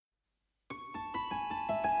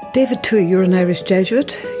David Tuohy, you're an Irish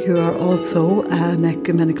Jesuit. You are also an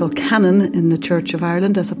Ecumenical Canon in the Church of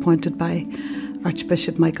Ireland as appointed by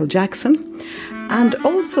Archbishop Michael Jackson, and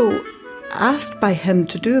also asked by him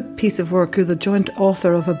to do a piece of work. You're the joint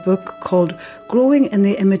author of a book called Growing in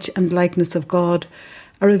the Image and Likeness of God,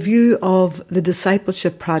 a review of the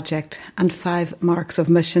discipleship project and 5 marks of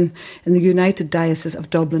mission in the United Diocese of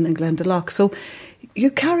Dublin and Glendalough. So you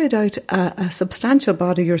carried out a substantial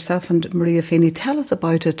body yourself and Maria Feeney. Tell us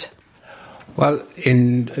about it. Well,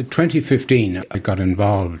 in 2015, I got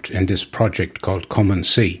involved in this project called Come and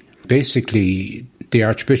See. Basically, the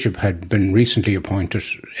Archbishop had been recently appointed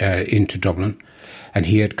into Dublin, and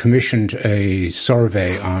he had commissioned a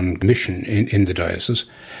survey on mission in the diocese,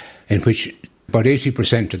 in which about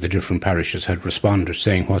 80% of the different parishes had responded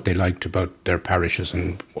saying what they liked about their parishes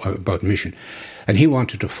and about mission. And he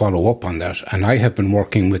wanted to follow up on that. And I have been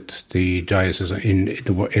working with the diocese in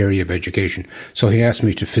the area of education. So he asked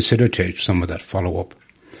me to facilitate some of that follow-up.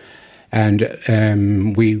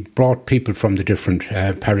 And we brought people from the different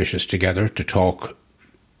parishes together to talk,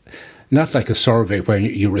 not like a survey where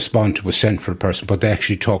you respond to a central person, but they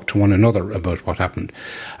actually talked to one another about what happened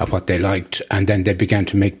and what they liked. And then they began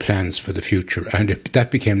to make plans for the future. And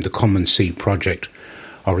that became the Come and See project,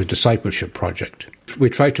 or a discipleship project. We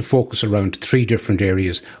tried to focus around 3 different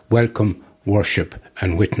areas: welcome, worship,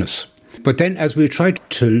 and witness. But then as we tried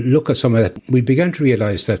to look at some of that, we began to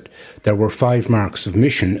realise that there were 5 marks of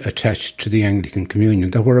mission attached to the Anglican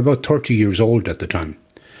Communion that were about 30 years old at the time.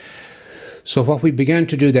 So what we began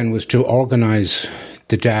to do then was to organise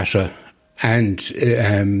the data and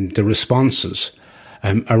the responses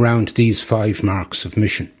around these 5 marks of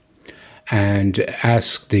mission, and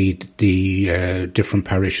ask the different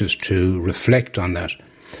parishes to reflect on that,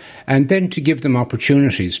 and then to give them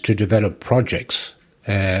opportunities to develop projects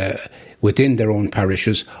within their own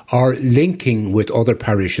parishes, or linking with other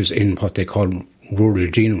parishes in what they call rural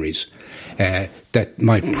deaneries that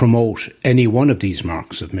might promote any one of these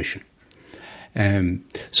marks of mission.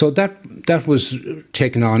 So that was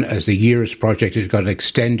taken on as the year's project. It got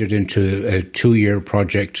extended into a 2-year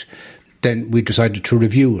project. Then we decided to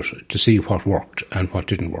review it to see what worked and what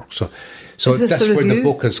didn't work. So that's where the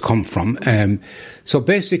book has come from. So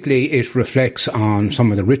basically it reflects on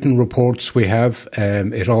some of the written reports we have.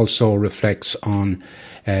 It also reflects on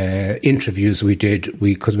interviews we did,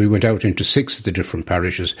 because we went out into 6 of the different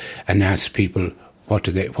parishes and asked people what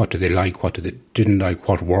do they like, what they didn't like,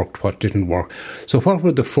 what worked, what didn't work. So what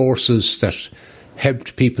were the forces that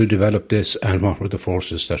helped people develop this, and what were the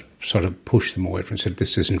forces that sort of pushed them away from and said,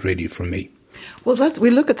 this isn't really for me? Well,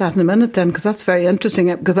 we'll look at that in a minute then, because that's very interesting,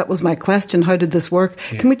 because that was my question. How did this work?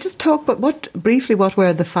 Yeah. Can we just talk about what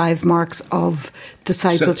were the 5 marks of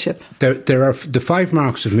discipleship? So there are the 5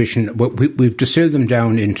 marks of mission. We've distilled them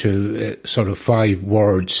down into sort of 5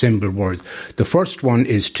 words, symbol words. The first one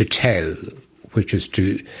is to tell, which is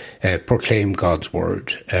to proclaim God's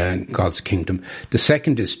word and God's kingdom. The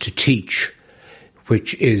second is to teach,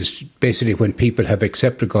 which is basically when people have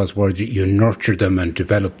accepted God's word, you nurture them and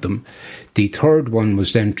develop them. The third one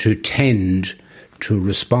was then to tend, to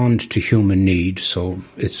respond to human need. So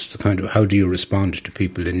it's the kind of, how do you respond to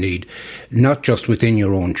people in need? Not just within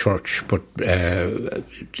your own church, but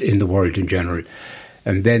in the world in general.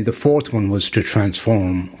 And then the fourth one was to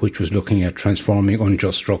transform, which was looking at transforming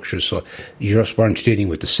unjust structures. So you just weren't dealing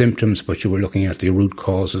with the symptoms, but you were looking at the root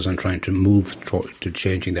causes and trying to move to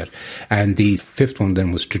changing that. And the fifth one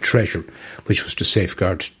then was to treasure, which was to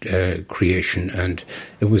safeguard creation. And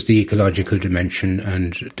it was the ecological dimension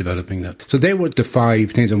and developing that. So they were the 5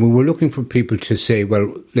 things. And we were looking for people to say,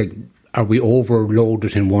 well, like, are we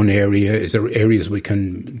overloaded in one area? Is there areas we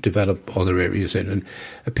can develop other areas in?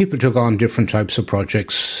 And people took on different types of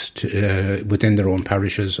projects within their own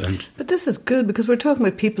parishes. But this is good, because we're talking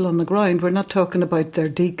about people on the ground. We're not talking about their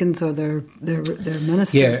deacons or their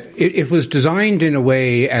ministers. Yeah, it was designed in a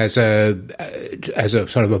way as a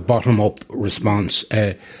sort of a bottom-up response,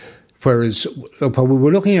 whereas what we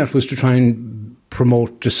were looking at was to try and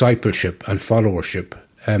promote discipleship and followership,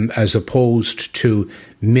 as opposed to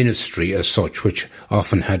ministry as such, which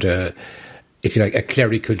often had a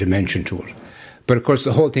clerical dimension to it. But of course,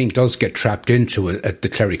 the whole thing does get trapped into it at the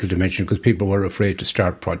clerical dimension, because people were afraid to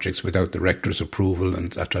start projects without the rector's approval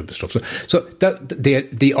and that type of stuff. So that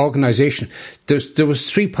the organisation, there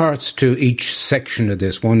was 3 parts to each section of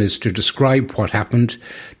this. One is to describe what happened,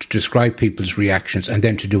 to describe people's reactions, and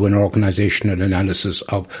then to do an organisational analysis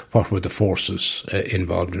of what were the forces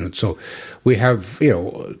involved in it. So we have,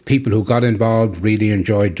 people who got involved, really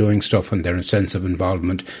enjoyed doing stuff, and their sense of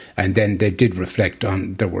involvement, and then they did reflect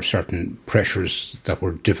on there were certain pressures that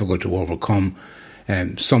were difficult to overcome,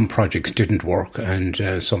 Some projects didn't work,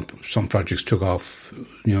 and some projects took off,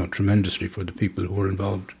 tremendously for the people who were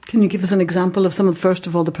involved. Can you give us an example of first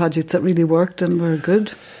of all, the projects that really worked and were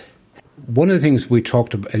good? One of the things we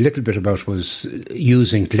talked a little bit about was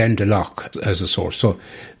using Glendalough as a source. So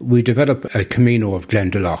we developed a Camino of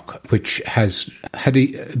Glendalough, which has had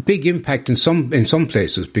a big impact in some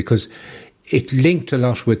places, because it linked a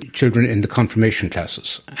lot with children in the confirmation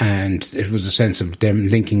classes, and it was a sense of them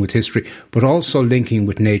linking with history, but also linking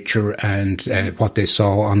with nature and what they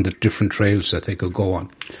saw on the different trails that they could go on.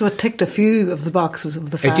 So it ticked a few of the boxes of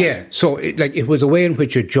the five. Yeah, so it was a way in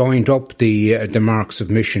which it joined up the marks of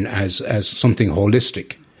mission as something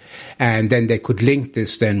holistic. And then they could link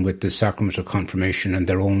this then with the sacrament of confirmation and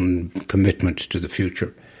their own commitment to the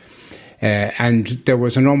future. And there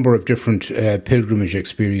was a number of different pilgrimage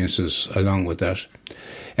experiences along with that.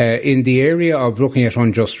 In the area of looking at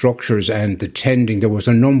unjust structures and the tending, there was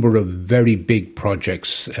a number of very big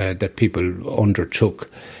projects that people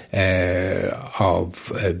undertook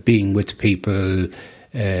of being with people,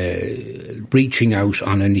 reaching out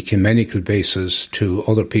on an ecumenical basis to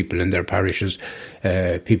other people in their parishes,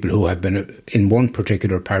 people who have been in one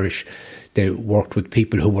particular parish. They worked with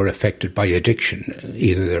people who were affected by addiction,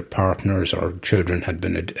 either their partners or children had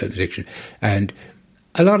been addiction. And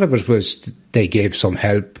a lot of it was they gave some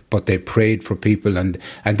help, but they prayed for people, and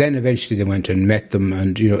then eventually they went and met them,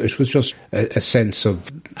 and it was just a sense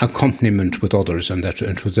of accompaniment with others, and that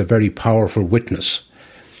it was a very powerful witness.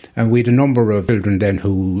 And we had a number of children then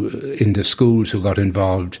who, in the schools, who got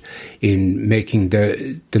involved in making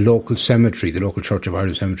the local cemetery, the local Church of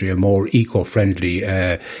Ireland cemetery, a more eco-friendly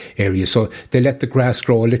area. So they let the grass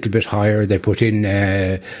grow a little bit higher. They put in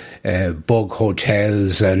bug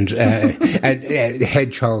hotels, and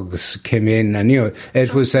hedgehogs came in, and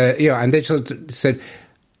it was and they just said,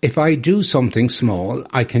 if I do something small,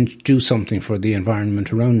 I can do something for the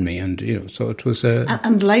environment around me, and so it was.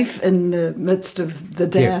 And life in the midst of the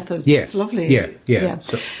death is lovely. Yeah.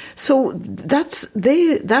 So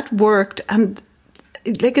that worked, and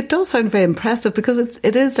it does sound very impressive, because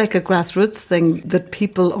it is like a grassroots thing that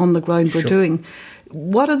people on the ground were doing.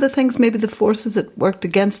 What are the things, maybe the forces that worked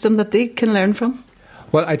against them, that they can learn from?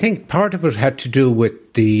 Well, I think part of it had to do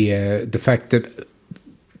with the fact that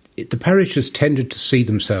the parishes tended to see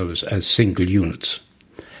themselves as single units,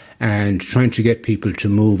 and trying to get people to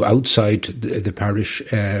move outside the parish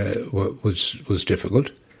was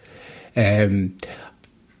difficult.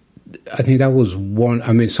 I think that was one.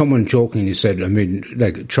 I mean, someone jokingly said,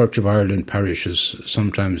 like Church of Ireland parishes,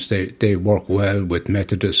 sometimes they work well with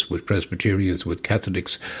Methodists, with Presbyterians, with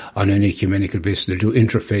Catholics on an ecumenical basis. They'll do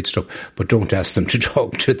interfaith stuff, but don't ask them to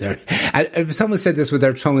talk to their... And someone said this with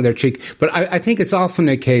their tongue in their cheek, but I think it's often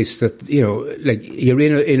a case that, like you're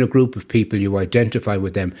in a group of people, you identify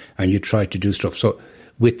with them and you try to do stuff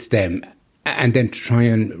with them, and then to try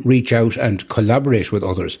and reach out and collaborate with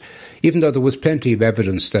others. Even though there was plenty of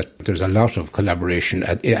evidence that there's a lot of collaboration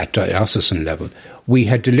at diocesan level, we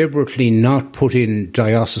had deliberately not put in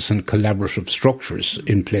diocesan collaborative structures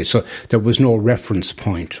in place. So there was no reference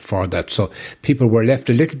point for that. So people were left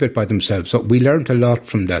a little bit by themselves. So we learned a lot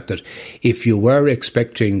from that if you were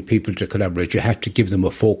expecting people to collaborate, you had to give them a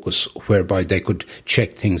focus whereby they could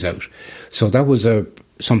check things out. So that was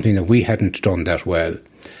something that we hadn't done that well.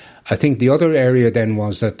 I think the other area then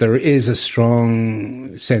was that there is a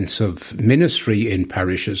strong sense of ministry in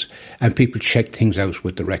parishes, and people check things out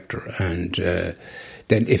with the rector. And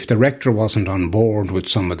then if the rector wasn't on board with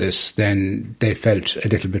some of this, then they felt a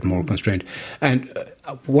little bit more constrained. And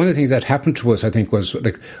one of the things that happened to us, I think, was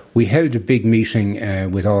like we held a big meeting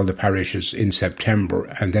with all the parishes in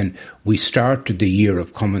September, and then we started the year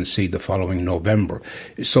of Come and See the following November.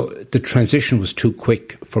 So the transition was too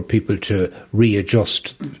quick for people to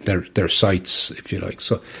readjust their sights, if you like.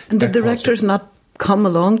 So, and did the rectors not come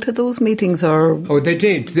along to those meetings, or? Oh, they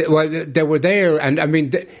did. They were there, and I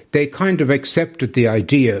mean, they kind of accepted the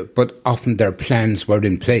idea, but often their plans were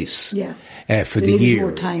in place for the year.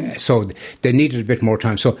 More time. So they needed a bit more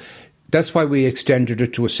time. So that's why we extended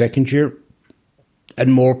it to a second year,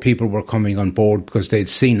 and more people were coming on board because they'd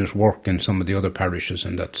seen it work in some of the other parishes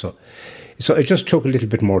and that. So it just took a little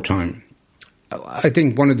bit more time. I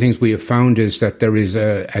think one of the things we have found is that there is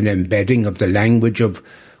an embedding of the language of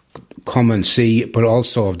Come and See, but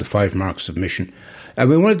also of the 5 marks of mission. I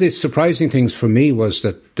mean, one of the surprising things for me was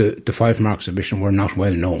that the 5 marks of mission were not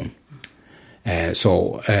well known.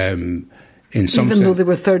 In some even though they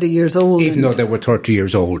were 30 years old. Even though they were 30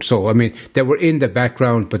 years old. So, I mean, they were in the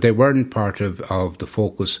background, but they weren't part of the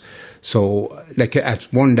focus. So, like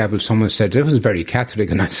at one level, someone said, it was very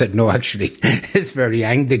Catholic. And I said, no, actually, it's very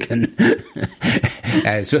Anglican.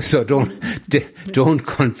 So don't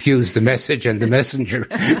confuse the message and the messenger.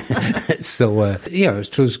 So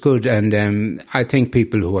it was good, and I think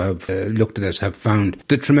people who have looked at this have found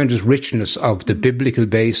the tremendous richness of the biblical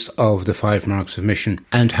base of the 5 marks of mission,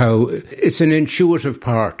 and how it's an intuitive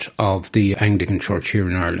part of the Anglican Church here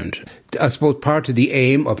in Ireland. I suppose part of the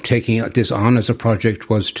aim of taking this on as a project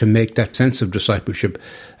was to make that sense of discipleship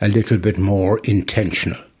a little bit more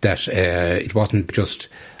intentional. That it wasn't just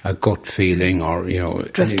a gut feeling or,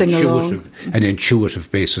 drifting along. An intuitive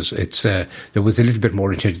basis. It's there was a little bit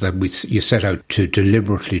more intention that you set out to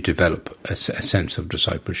deliberately develop a sense of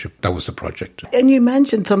discipleship. That was the project. And you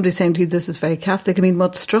mentioned somebody saying to you, this is very Catholic. I mean,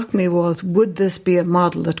 what struck me was, would this be a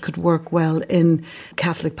model that could work well in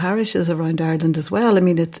Catholic parishes around Ireland as well? I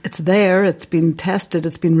mean, it's there, it's been tested,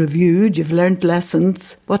 it's been reviewed, you've learnt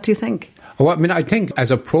lessons. What do you think? Oh, I mean, I think as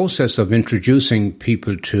a process of introducing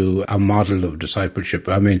people to a model of discipleship,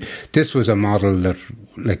 I mean, this was a model that,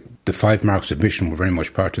 like, the 5 marks of mission were very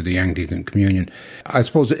much part of the Anglican Communion. I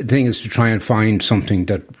suppose the thing is to try and find something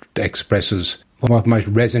that expresses what might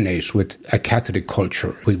resonate with a Catholic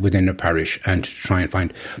culture within a parish, and to try and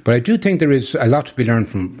find. But I do think there is a lot to be learned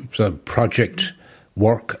from project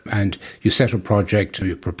work, and you set a project,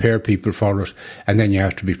 you prepare people for it, and then you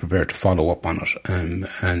have to be prepared to follow up on it. And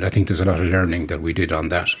I think there's a lot of learning that we did on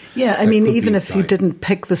that. Yeah, I mean, even if you didn't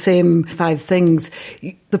pick the same 5 things,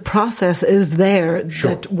 the process is there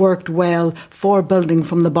that worked well for building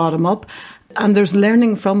from the bottom up, and there's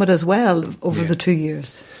learning from it as well over the 2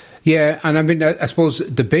 years. Yeah, and I mean, I suppose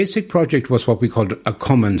the basic project was what we called a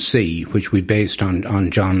come and see, which we based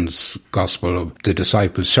on John's Gospel of the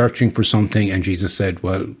disciples searching for something, and Jesus said,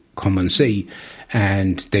 well, come and see.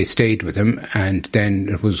 And they stayed with him, and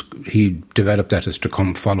then he developed that as to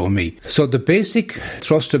come follow me. So the basic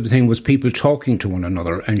thrust of the thing was people talking to one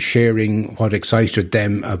another and sharing what excited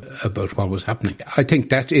them about what was happening. I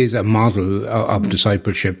think that is a model of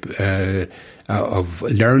discipleship, of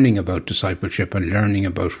learning about discipleship and learning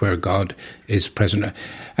about where God is present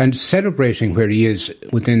and celebrating where he is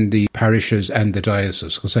within the parishes and the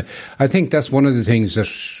diocese. Because I think that's one of the things that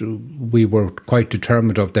we were quite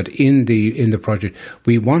determined of, that in the project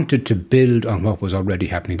we wanted to build on what was already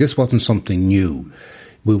happening. This wasn't something new.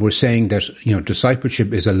 We were saying that,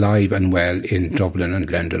 discipleship is alive and well in Dublin and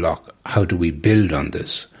Glendalough. How do we build on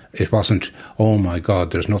this? It wasn't, oh my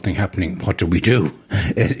God, there's nothing happening, what do we do?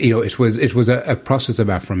 It was a process of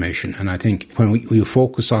affirmation. And I think when we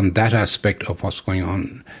focus on that aspect of what's going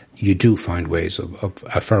on, you do find ways of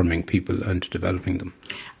affirming people and developing them.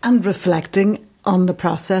 And reflecting on the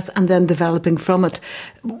process and then developing from it.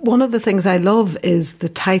 One of the things I love is the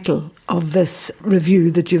title of this review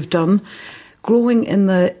that you've done, Growing in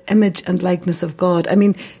the Image and Likeness of God. I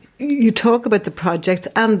mean, you talk about the project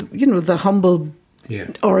and, the humble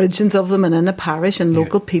origins of them, and in a parish and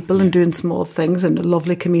local people and doing small things and a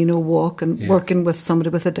lovely Camino walk and working with somebody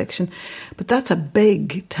with addiction. But that's a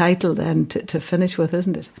big title then to finish with,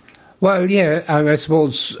 isn't it? Well, yeah, I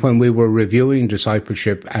suppose when we were reviewing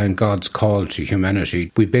discipleship and God's call to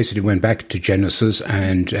humanity, we basically went back to Genesis,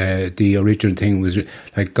 and the original thing was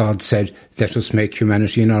like God said, let us make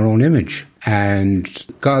humanity in our own image. And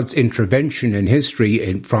God's intervention in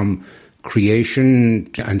history from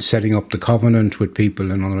creation and setting up the covenant with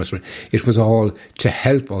people and all the rest of it, it was all to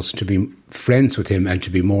help us to be friends with him and to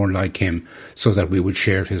be more like him, so that we would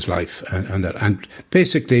share his life and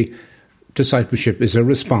basically discipleship is a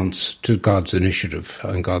response to God's initiative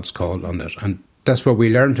and God's call on that. And that's where we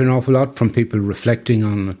learned an awful lot from people reflecting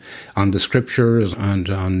on the scriptures and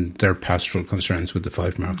on their pastoral concerns with the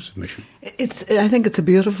 5 marks of mission. I think it's a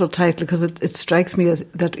beautiful title, because it strikes me as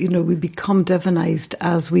that, we become divinized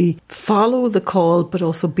as we follow the call but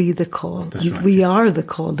also be the call. That's and right. We are the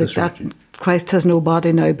call. Christ has no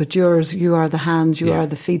body now but yours. You are the hands, you are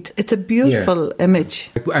the feet. It's a beautiful image.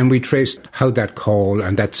 And we traced how that call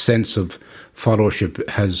and that sense of fellowship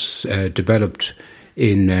has developed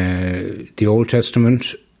in the Old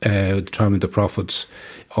Testament, the time of the prophets,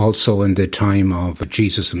 also in the time of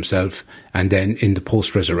Jesus himself, and then in the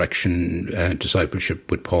post-resurrection discipleship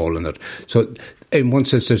with Paul and that. So in one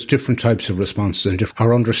sense, there's different types of responses, and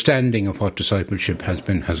our understanding of what discipleship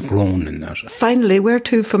has grown in that. Finally, where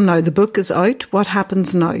to from now? The book is out. What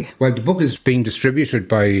happens now? Well, the book is being distributed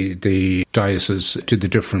by the diocese to the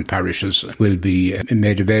different parishes. It will be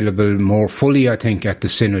made available more fully, I think, at the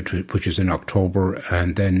Synod, which is in October,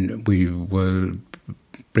 and then we will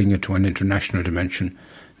bring it to an international dimension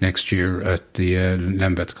next year at the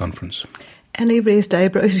Lambeth Conference. Any raised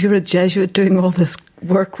eyebrows? You're a Jesuit doing all this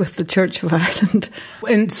work with the Church of Ireland.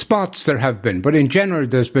 In spots there have been, but in general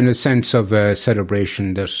there's been a sense of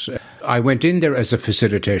celebration that I went in there as a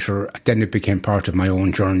facilitator, then it became part of my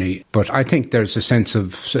own journey. But I think there's a sense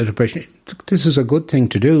of celebration. This is a good thing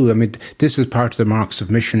to do. I mean, this is part of the marks of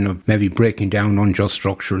mission, of maybe breaking down unjust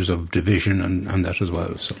structures of division and that as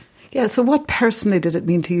well. So what personally did it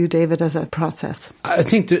mean to you, David, as a process? I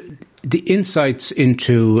think that the insights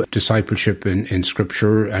into discipleship in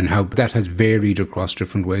Scripture and how that has varied across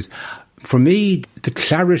different ways. For me, the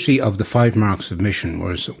clarity of the 5 marks of mission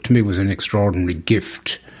was an extraordinary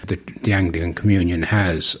gift that the Anglican Communion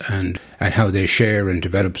has, and how they share and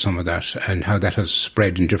develop some of that, and how that has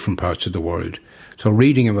spread in different parts of the world. So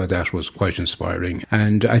reading about that was quite inspiring.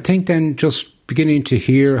 And I think then just beginning to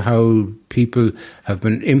hear how people have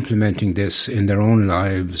been implementing this in their own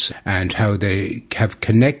lives and how they have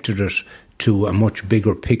connected it to a much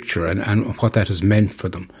bigger picture and what that has meant for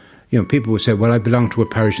them. You know, people would say, well, I belong to a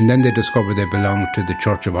parish, and then they discover they belong to the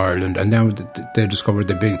Church of Ireland, and now they discover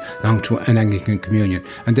they belong to an Anglican Communion.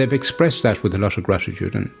 And they've expressed that with a lot of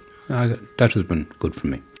gratitude, and that has been good for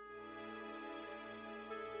me.